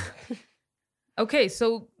coffee. Okay,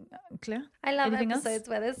 so Claire? I love anything episodes else?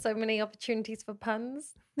 where there's so many opportunities for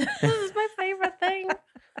puns. This is my favorite thing.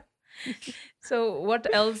 So what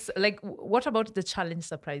else, what about the challenge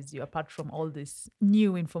surprised you apart from all this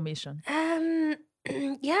new information?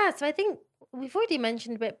 Yeah, so I think we've already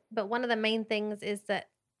mentioned a bit, but one of the main things is that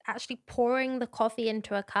actually pouring the coffee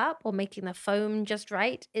into a cup or making the foam just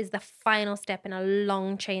right is the final step in a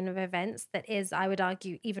long chain of events that is, I would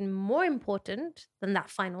argue, even more important than that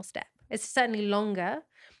final step. It's certainly longer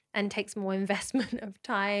and takes more investment of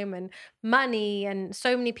time and money and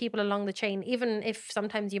so many people along the chain. Even if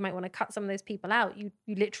sometimes you might want to cut some of those people out, you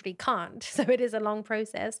literally can't. So it is a long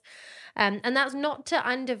process. And that's not to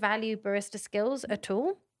undervalue barista skills at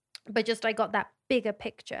all, but just I got that bigger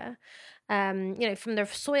picture. From the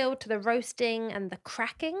soil to the roasting and the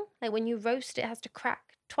cracking. Like when you roast, it has to crack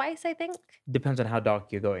twice, I think. Depends on how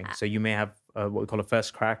dark you're going. So you may have what we call a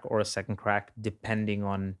first crack or a second crack, depending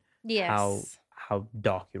on how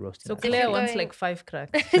dark you're roasting. So that Claire coffee. wants like 5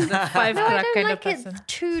 cracks. She's a 5 No, I crack don't kind like of person. it's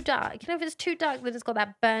too dark. If it's too dark, then it's got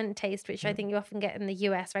that burnt taste, which I think you often get in the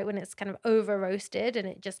US, right? When it's kind of over roasted and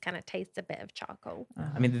it just kind of tastes a bit of charcoal.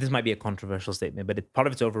 I mean, this might be a controversial statement, but part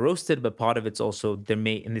of it's over roasted, but part of it's also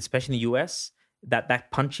and especially in the US,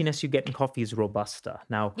 that punchiness you get in coffee is Robusta.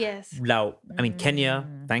 Now, I mean, Kenya,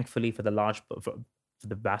 thankfully for the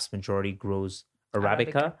vast majority grows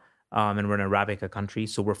Arabica. And we're an Arabica country,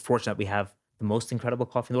 so we're fortunate we have the most incredible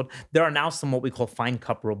coffee in the world. There are now some what we call fine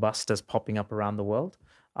cup Robustas popping up around the world.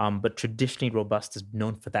 But traditionally, Robusta is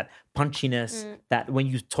known for that punchiness, that when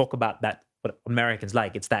you talk about that, what Americans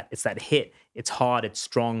like, it's that hit. It's hard, it's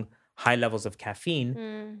strong, high levels of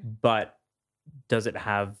caffeine, but does it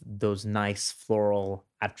have those nice floral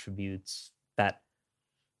attributes that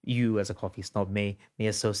you as a coffee snob may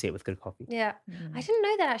associate with good coffee? Yeah. I didn't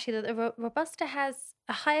know that actually, that the Robusta has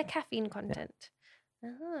a higher caffeine content.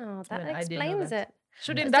 Oh, that explains it.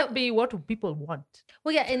 Shouldn't that be what people want?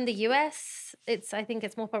 Well, yeah, in the US, I think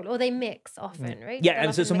it's more popular, or they mix often, right? Yeah,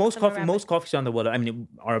 and so most coffees around the world, I mean,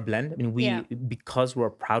 are a blend. I mean, because we're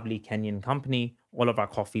a proudly Kenyan company, all of our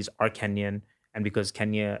coffees are Kenyan, and because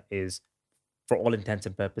Kenya is, for all intents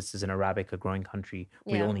and purposes, an Arabica growing country,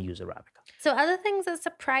 we only use Arabica. So other things that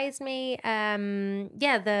surprised me,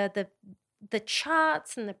 the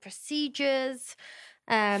charts and the procedures.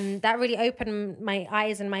 That really opened my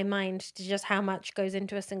eyes and my mind to just how much goes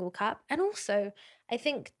into a single cup. And also, I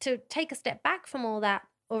think to take a step back from all that,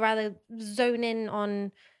 or rather zone in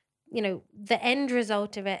on, the end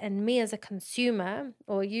result of it, and me as a consumer,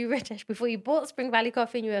 or you, Ritesh, before you bought Spring Valley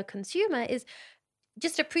Coffee and you were a consumer, is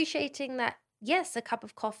just appreciating that, yes, a cup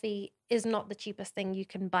of coffee is not the cheapest thing you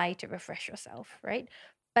can buy to refresh yourself, right?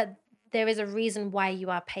 But there is a reason why you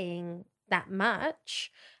are paying that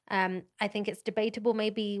much. I think it's debatable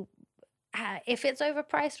maybe if it's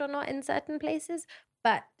overpriced or not in certain places,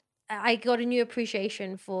 but I got a new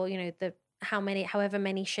appreciation for, the however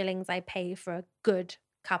many shillings I pay for a good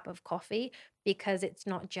cup of coffee, because it's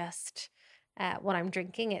not just what I'm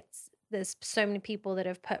drinking. There's so many people that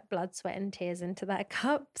have put blood, sweat, and tears into that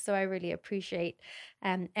cup. So I really appreciate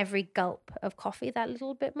every gulp of coffee that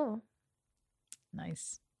little bit more.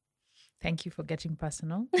 Nice. Thank you for getting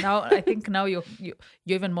personal. Now I think now you're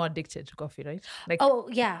even more addicted to coffee, right? Like, oh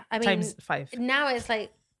yeah, I mean, times 5. Now it's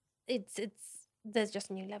like it's there's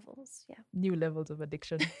just new levels. Yeah, New levels of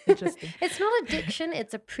addiction. Interesting. it's not addiction;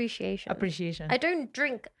 it's appreciation. Appreciation. I don't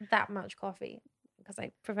drink that much coffee because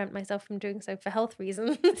I prevent myself from doing so for health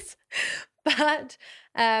reasons. But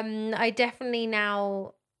I definitely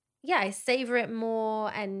now, I savor it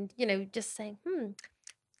more, and just saying,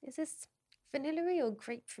 is this vanilla-y or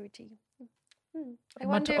grapefruity? I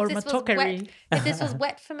wonder if this was wet. If this was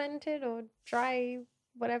wet fermented or dry,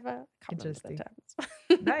 whatever. Interesting.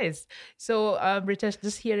 Terms. Nice. So, Ritesh,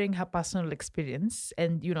 just hearing her personal experience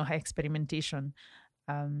and her experimentation.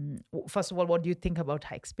 First of all, what do you think about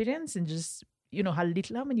her experience and just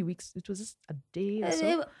how many weeks? It was just a day or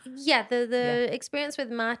so. The experience with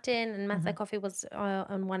Martin and Matsai Coffee was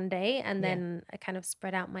on one day, and then I kind of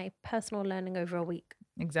spread out my personal learning over a week.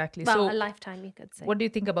 Exactly. Well, so a lifetime, you could say. What do you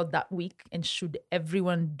think about that week? And should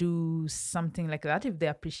everyone do something like that if they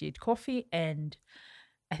appreciate coffee? And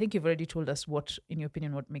I think you've already told us what, in your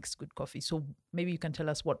opinion, what makes good coffee. So maybe you can tell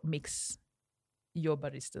us what makes your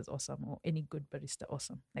baristas awesome, or any good barista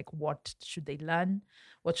awesome. Like, what should they learn?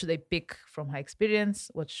 What should they pick from her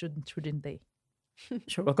experience? What shouldn't they?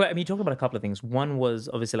 Sure. Well, I mean, you talked about a couple of things. One was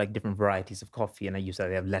obviously like different varieties of coffee, and I use that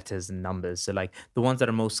they have letters and numbers. So like the ones that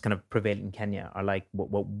are most kind of prevalent in Kenya are like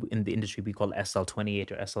what in the industry we call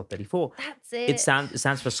SL28 or SL34. That's it. It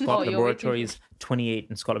stands for Scott Laboratories 28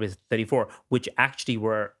 and Scott Laboratories 34, which actually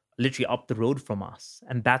were literally up the road from us,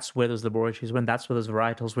 and that's where those laboratories were, and that's where those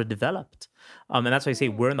varietals were developed. And that's why I say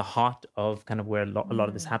we're in the heart of kind of where a lot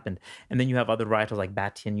of this happened. And then you have other varietals like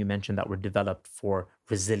Batian you mentioned that were developed for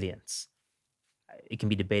resilience. It can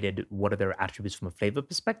be debated what are their attributes from a flavor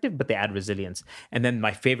perspective, but they add resilience. And then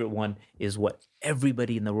my favorite one is what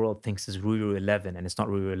everybody in the world thinks is Ruru 11, and it's not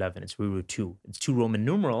Ruru 11, it's Ruru 2. It's 2 Roman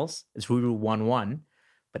numerals, it's Ruru 11,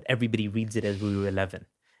 but everybody reads it as Ruru 11.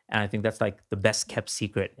 And I think that's like the best kept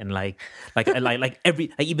secret. And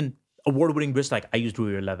even award-winning Brits, like I used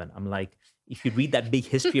Ruru 11. I'm like, if you read that big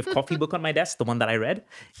history of coffee book on my desk, the one that I read,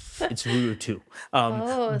 it's Ruru 2.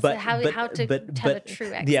 So how to tell a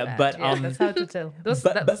true expert. Yeah, but that's how to tell. Those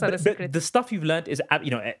are the secrets. The stuff you've learned is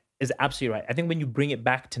absolutely right. I think when you bring it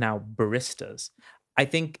back to now baristas, I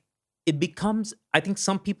think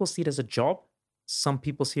some people see it as a job, some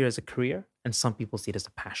people see it as a career, and some people see it as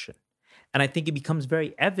a passion. And I think it becomes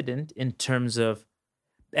very evident in terms of,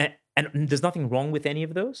 and there's nothing wrong with any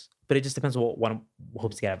of those, but it just depends on what one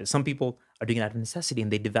hopes to get out of it. Some people are doing it out of necessity and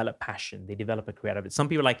they develop passion. They develop a career out of it. Some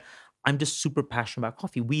people are like, I'm just super passionate about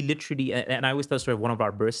coffee. We literally, and I always tell the story of one of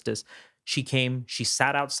our baristas. She came, she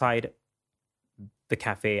sat outside the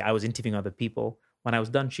cafe. I was interviewing other people. When I was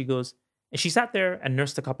done, she goes, and she sat there and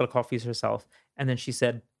nursed a couple of coffees herself. And then she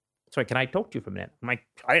said, sorry, can I talk to you for a minute? I'm like,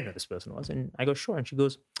 I didn't know this person was. And I go, sure. And she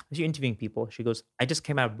goes, as you're interviewing people, she goes, I just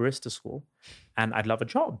came out of barista school and I'd love a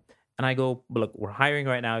job. And I go, well, look, we're hiring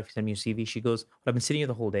right now. If you send me your CV, she goes, well, I've been sitting here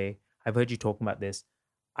the whole day. I've heard you talking about this.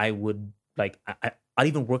 I would like, I'll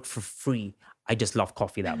even work for free. I just love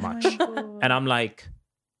coffee that much. And I'm like,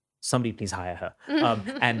 somebody please hire her.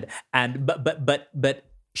 But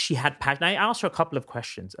she had passion. I asked her a couple of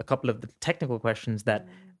questions, a couple of the technical questions that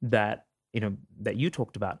you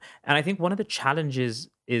talked about. And I think one of the challenges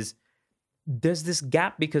is there's this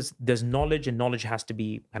gap because there's knowledge, and knowledge has to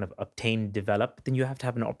be kind of obtained, developed. Then you have to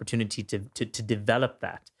have an opportunity to develop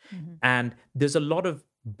that. Mm-hmm. And there's a lot of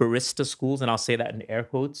barista schools, and I'll say that in air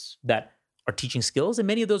quotes, that are teaching skills. And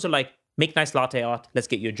many of those are like, make nice latte art, let's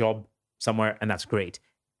get you a job somewhere, and that's great.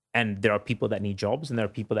 And there are people that need jobs, and there are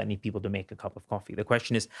people that need people to make a cup of coffee. The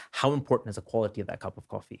question is, how important is the quality of that cup of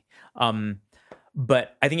coffee?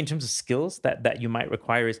 But I think in terms of skills that you might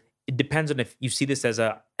require, is it depends on if you see this as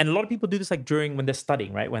and a lot of people do this like when they're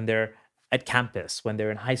studying, right? When they're at campus, when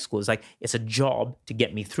they're in high school, it's like, it's a job to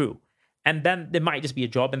get me through. And then there might just be a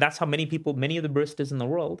job. And that's how many of the baristas in the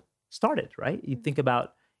world started, right? You think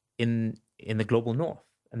about in the global north,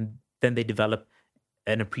 and then they develop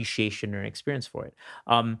an appreciation or an experience for it.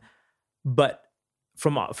 But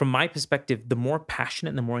from my perspective, the more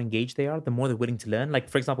passionate and the more engaged they are, the more they're willing to learn. Like,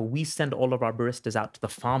 for example, we send all of our baristas out to the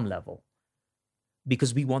farm level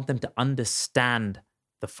because we want them to understand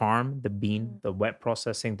the farm, the bean, the wet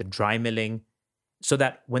processing, the dry milling, so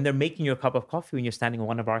that when they're making you a cup of coffee when you're standing in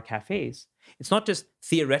one of our cafes, it's not just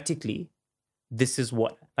theoretically, this is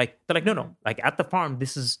what, like, they're like, no, like at the farm,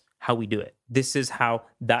 this is how we do it. This is how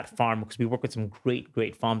that farm, because we work with some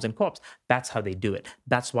great farms and co-ops, that's how they do it.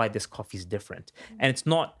 That's why this coffee is different. And it's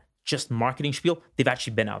not just marketing spiel, they've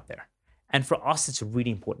actually been out there. And for us, it's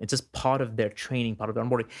really important. It's just part of their training, part of their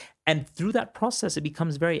onboarding. And through that process, it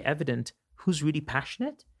becomes very evident who's really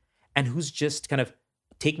passionate and who's just kind of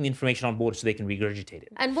taking the information on board so they can regurgitate it.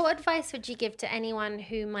 And what advice would you give to anyone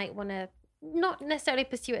who might want to not necessarily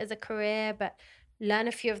pursue it as a career, but learn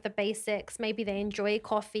a few of the basics? Maybe they enjoy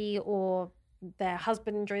coffee, or their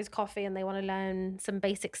husband enjoys coffee and they want to learn some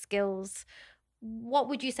basic skills. What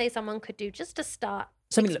would you say someone could do just to start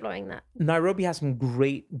exploring that? Nairobi has some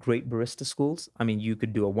great barista schools. I mean, you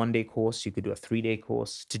could do a 1-day course, you could do a 3-day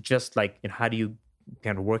course to just like, how do you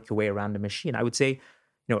kind of work your way around a machine? I would say,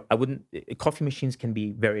 coffee machines can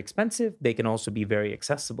be very expensive. They can also be very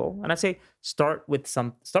accessible. And I'd say start with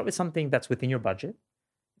something that's within your budget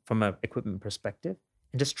from an equipment perspective,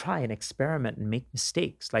 and just try and experiment and make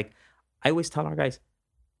mistakes. Like I always tell our guys,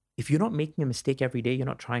 if you're not making a mistake every day, you're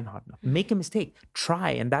not trying hard enough. Make a mistake,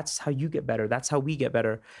 try, and that's how you get better. That's how we get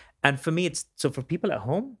better. And for me, for people at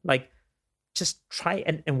home, like, just try,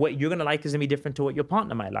 and what you're gonna like is gonna be different to what your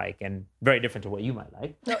partner might like, and very different to what you might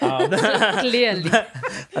like. Clearly,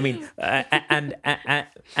 I mean,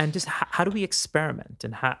 and just how do we experiment,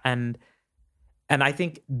 and I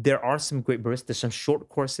think there are some great baristas, some short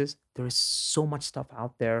courses. There is so much stuff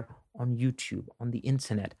out there on YouTube, on the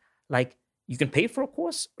internet. Like you can pay for a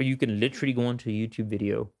course, or you can literally go onto a YouTube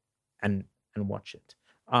video and watch it.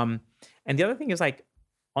 And the other thing is, like,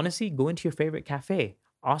 honestly, go into your favorite cafe.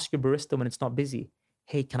 Ask your barista when it's not busy,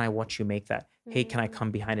 hey, can I watch you make that? Hey, can I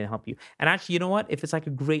come behind and help you? And actually, you know what? If it's like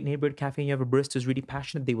a great neighborhood cafe and you have a barista who's really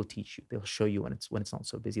passionate, they will teach you. They'll show you when it's not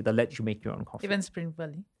so busy. They'll let you make your own coffee. Even Spring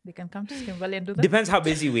Valley, they can come to Spring Valley and do that. Depends how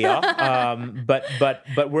busy we are.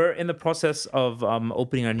 But we're in the process of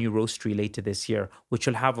opening our new roastery later this year, which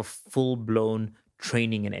will have a full-blown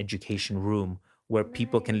training and education room where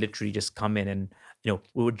people can literally just come in and,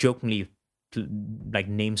 we were jokingly like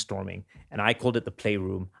name storming, and I called it the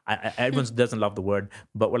playroom. Everyone doesn't love the word,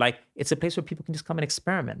 but we're like, it's a place where people can just come and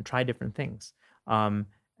experiment and try different things. And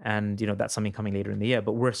that's something coming later in the year.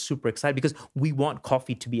 But we're super excited because we want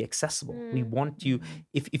coffee to be accessible. We want you,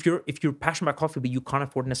 if you're passionate about coffee but you can't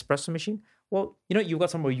afford an espresso machine, well, you've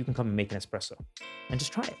got somewhere you can come and make an espresso and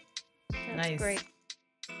just try it. That's Nice. great.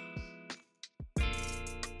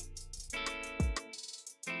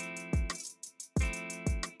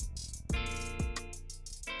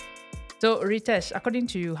 So, Ritesh, according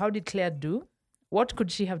to you, how did Claire do? What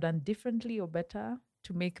could she have done differently or better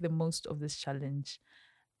to make the most of this challenge?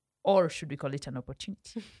 Or should we call it an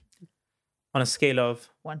opportunity? On a scale of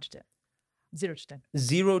 1 to 10. 0 to 10.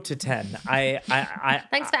 0 to 10, I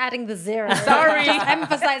Thanks for adding the 0. Sorry. Just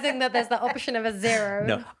emphasizing that there's the option of a 0.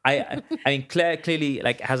 No, I mean, Claire clearly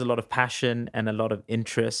has a lot of passion and a lot of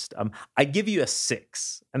interest. I give you a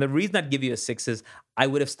 6, and the reason I'd give you a 6 is I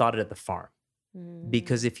would have started at the farm,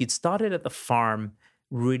 because if you'd started at the farm,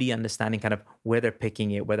 really understanding kind of where they're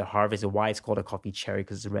picking it, where they're harvesting, why it's called a coffee cherry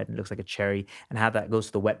because it's red and looks like a cherry, and how that goes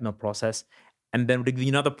to the wet mill process, and then to give you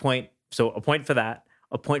another point, so a point for that.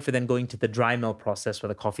 A point for then going to the dry mill process where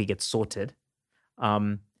the coffee gets sorted.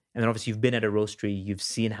 And then obviously you've been at a roastery, you've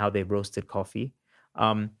seen how they've roasted coffee.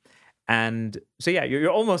 And so, yeah,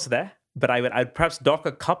 you're almost there, but I'd perhaps dock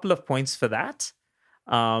a couple of points for that.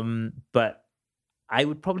 But I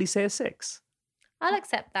would probably say a 6. I'll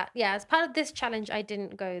accept that. Yeah, as part of this challenge, I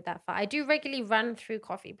didn't go that far. I do regularly run through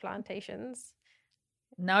coffee plantations.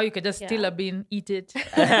 Now you could just steal a bean, eat it,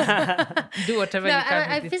 do whatever No, you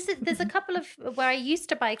can. I with it. visit. There's a couple of where I used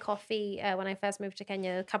to buy coffee when I first moved to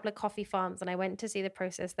Kenya. A couple of coffee farms, and I went to see the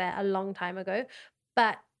process there a long time ago.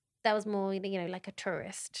 But that was more, like a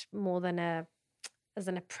tourist, more than as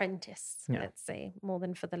an apprentice. Let's say, more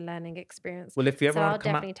than for the learning experience. Well, if you ever I'll want to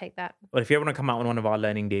come definitely out, take that. well, if you ever want to come out on one of our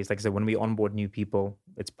learning days, like I said, when we onboard new people,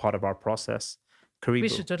 it's part of our process. Karibu. We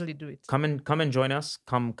should totally do it. Come and join us.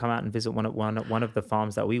 Come out and visit one of the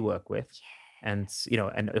farms that we work with, and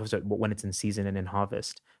and also when it's in season and in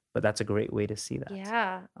harvest. But that's a great way to see that.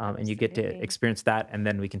 Yeah, and you get to experience that, and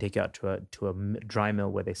then we can take you out to a dry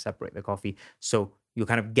mill where they separate the coffee. So you'll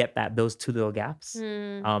kind of get those 2 little gaps.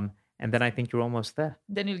 And then I think you're almost there.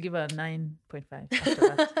 Then you'll give a 9.5 after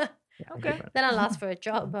that. Yeah, Okay. Then I'll ask for a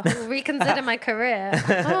job. I'll reconsider my career.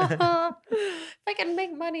 If I can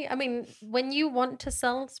make money. I mean, when you want to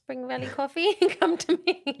sell Spring Valley coffee, come to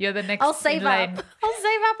me. You're the next I'll save in line. up. I'll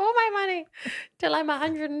save up all my money till I'm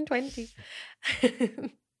 120.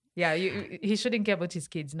 Yeah, he shouldn't care about his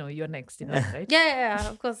kids. No, you're next in line, right? Yeah,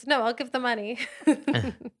 of course. No, I'll give the money.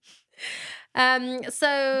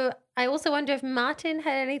 So I also wonder if Martin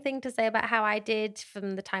had anything to say about how I did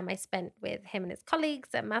from the time I spent with him and his colleagues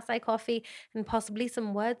at Masai Coffee, and possibly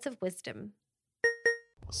some words of wisdom.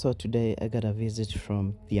 So today I got a visit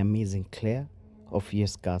from the amazing Claire of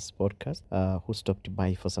Yes Gas podcast, who stopped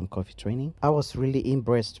by for some coffee training. I was really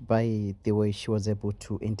impressed by the way she was able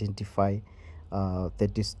to identify the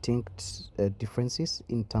distinct differences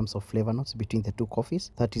in terms of flavor notes between the two coffees.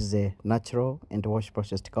 That is the natural and wash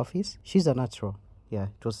processed coffees. She's a natural. Yeah,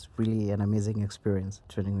 it was really an amazing experience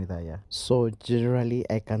training with her. Yeah. So generally,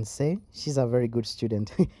 I can say she's a very good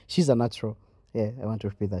student. She's a natural. Yeah, I want to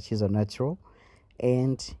repeat that. She's a natural.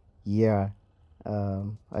 And yeah,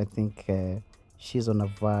 I think she's on the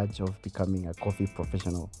verge of becoming a coffee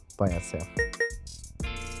professional by herself.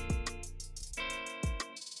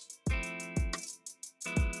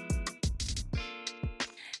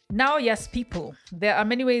 Now, yes, people, there are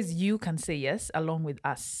many ways you can say yes along with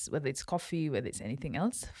us, whether it's coffee, whether it's anything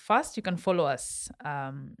else. First, you can follow us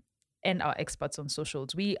and our experts on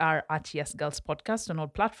socials. We are at Yes Girls Podcast on all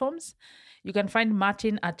platforms. You can find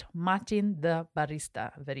Martin at Martin the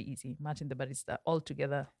Barista. Very easy. Martin the Barista, all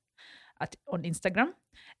together on Instagram.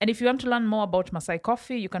 And if you want to learn more about Masai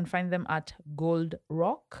Coffee, you can find them at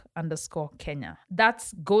goldrock_Kenya.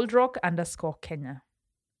 That's goldrock_Kenya.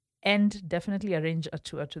 And definitely arrange a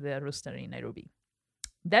tour to their roastery in Nairobi.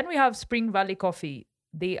 Then we have Spring Valley Coffee.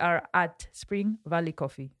 They are at Spring Valley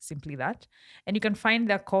Coffee, simply that. And you can find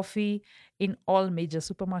their coffee in all major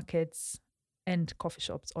supermarkets and coffee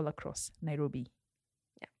shops all across Nairobi.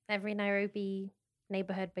 Yeah, every Nairobi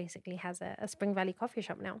neighborhood basically has a Spring Valley coffee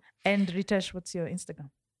shop now. And Ritesh, what's your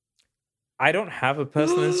Instagram? I don't have a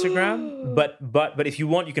personal Instagram, but if you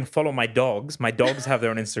want, you can follow my dogs. My dogs have their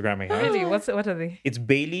own Instagram account. Really? What are they? It's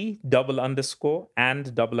Bailey __biscuit.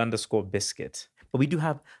 But we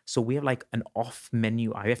have like an off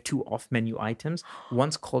menu. I have 2 off menu items.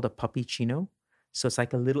 One's called a puppuccino. So it's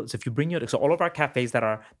like so if you bring so all of our cafes that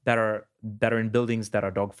are in buildings that are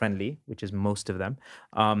dog friendly, which is most of them,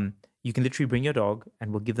 you can literally bring your dog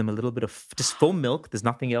and we'll give them a little bit of just foam milk. There's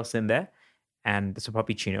nothing else in there, and it's a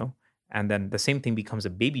puppuccino. And then the same thing becomes a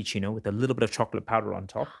baby chino with a little bit of chocolate powder on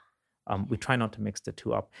top. We try not to mix the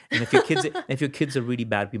two up. And if your kids are really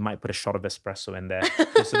bad, we might put a shot of espresso in there,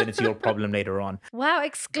 just so that it's your problem later on. Wow,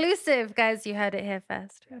 exclusive, guys! You heard it here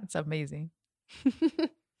first. It's amazing.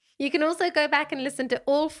 You can also go back and listen to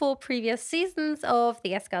all 4 previous seasons of the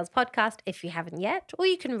Yes Girls podcast if you haven't yet, or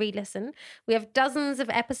you can re-listen. We have dozens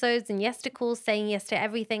of episodes and yes to calls saying yes to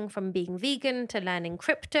everything from being vegan to learning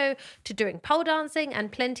crypto to doing pole dancing,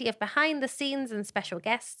 and plenty of behind the scenes and special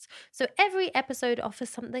guests. So every episode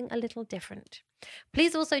offers something a little different.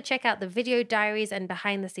 Please also check out the video diaries and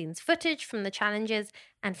behind the scenes footage from the challenges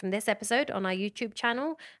and from this episode on our YouTube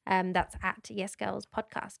channel. That's at Yes Girls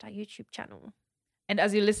Podcast, our YouTube channel. And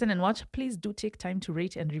as you listen and watch, please do take time to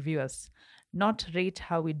rate and review us. Not rate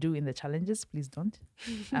how we do in the challenges, please don't.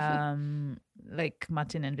 Like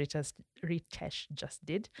Martin and Ritesh just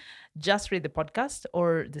did. Just rate the podcast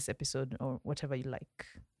or this episode or whatever you like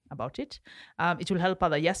about it. It will help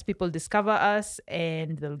other yes people discover us,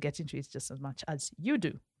 and they'll get into it just as much as you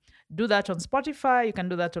do. Do that on Spotify. You can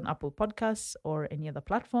do that on Apple Podcasts or any other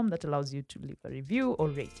platform that allows you to leave a review or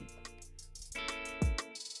rating.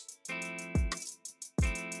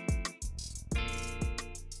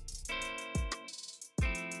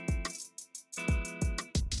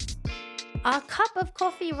 Our cup of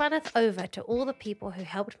coffee runneth over to all the people who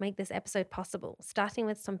helped make this episode possible, starting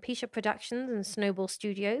with Sampisha Productions and Snowball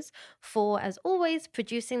Studios for, as always,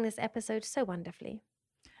 producing this episode so wonderfully.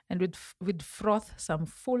 And with froth some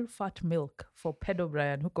full fat milk for Pedro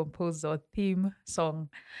Brian, who composed our theme song,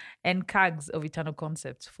 and Kags of Eternal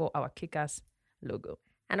Concepts for our kick-ass logo.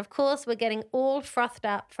 And of course, we're getting all frothed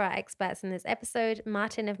up for our experts in this episode,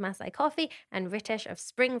 Martin of Masai Coffee and Ritesh of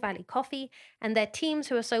Spring Valley Coffee, and their teams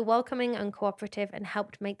who are so welcoming and cooperative and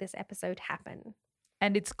helped make this episode happen.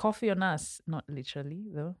 And it's coffee on us, not literally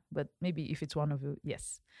though, but maybe if it's one of you,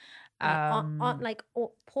 yes.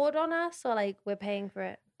 Poured on us, or like we're paying for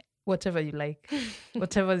it? Whatever you like.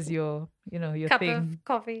 Whatever's your, your cup thing. Of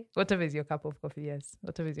coffee. Whatever is your cup of coffee, yes.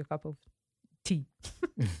 Whatever is your cup of tea.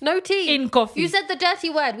 No tea. In coffee. You said the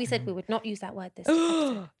dirty word. We said we would not use that word this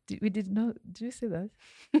episode. We did not. Did you say that?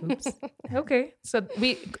 Oops. Okay. So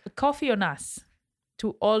coffee on us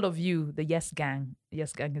to all of you, the Yes Gang.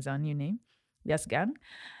 Yes Gang is our new name. Yes Gang.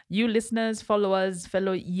 You listeners, followers,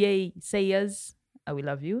 fellow yay sayers, we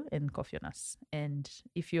love you and coffee on us. And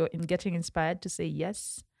if you're getting inspired to say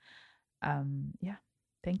yes,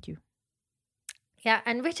 thank you. Yeah,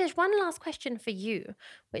 and Ritesh, one last question for you,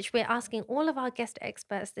 which we're asking all of our guest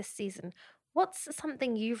experts this season. What's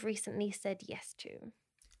something you've recently said yes to?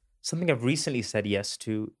 Something I've recently said yes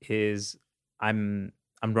to is I'm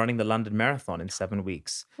running the London Marathon in 7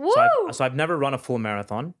 weeks. Woo! So I've never run a full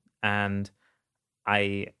marathon, and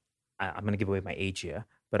I'm going to give away my age here,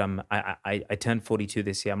 but I turned 42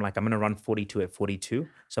 this year. I'm going to run 42 at 42.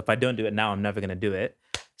 So if I don't do it now, I'm never going to do it.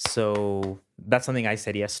 So that's something I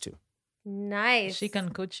said yes to. Nice. She can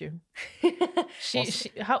coach you.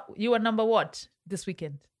 How you were number what this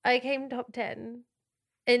weekend? I came top 10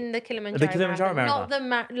 in the Kilimanjaro, Marathon.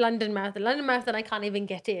 Not the London Marathon. London Marathon, I can't even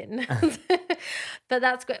get in. But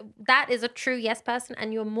that's great. That is a true yes person,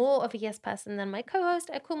 and you're more of a yes person than my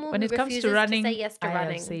co-host Akumu, When who it comes refuses to running, say yes to I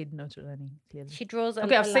running. have said no to running. Clearly, She draws a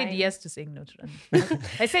okay. I've said line. yes to saying no to running.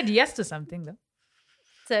 I said yes to something though.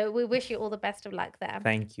 So we wish you all the best of luck there.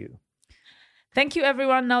 Thank you. Thank you,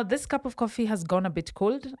 everyone. Now, this cup of coffee has gone a bit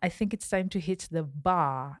cold. I think it's time to hit the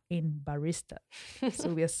bar in barista. So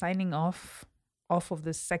we are signing off of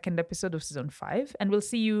the second episode of season 5, and we'll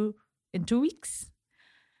see you in 2 weeks,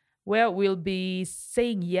 where we'll be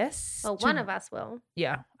saying yes. Well, one of us will.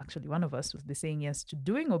 Yeah, actually, one of us will be saying yes to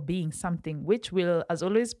doing or being something which will, as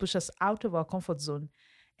always, push us out of our comfort zone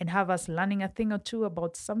and have us learning a thing or two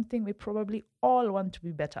about something we probably all want to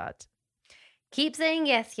be better at. Keep saying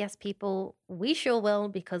yes, yes, people. We sure will,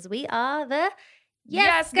 because we are the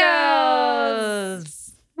Yes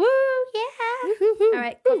Girls! Woo, yeah. All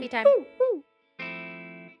right, coffee time.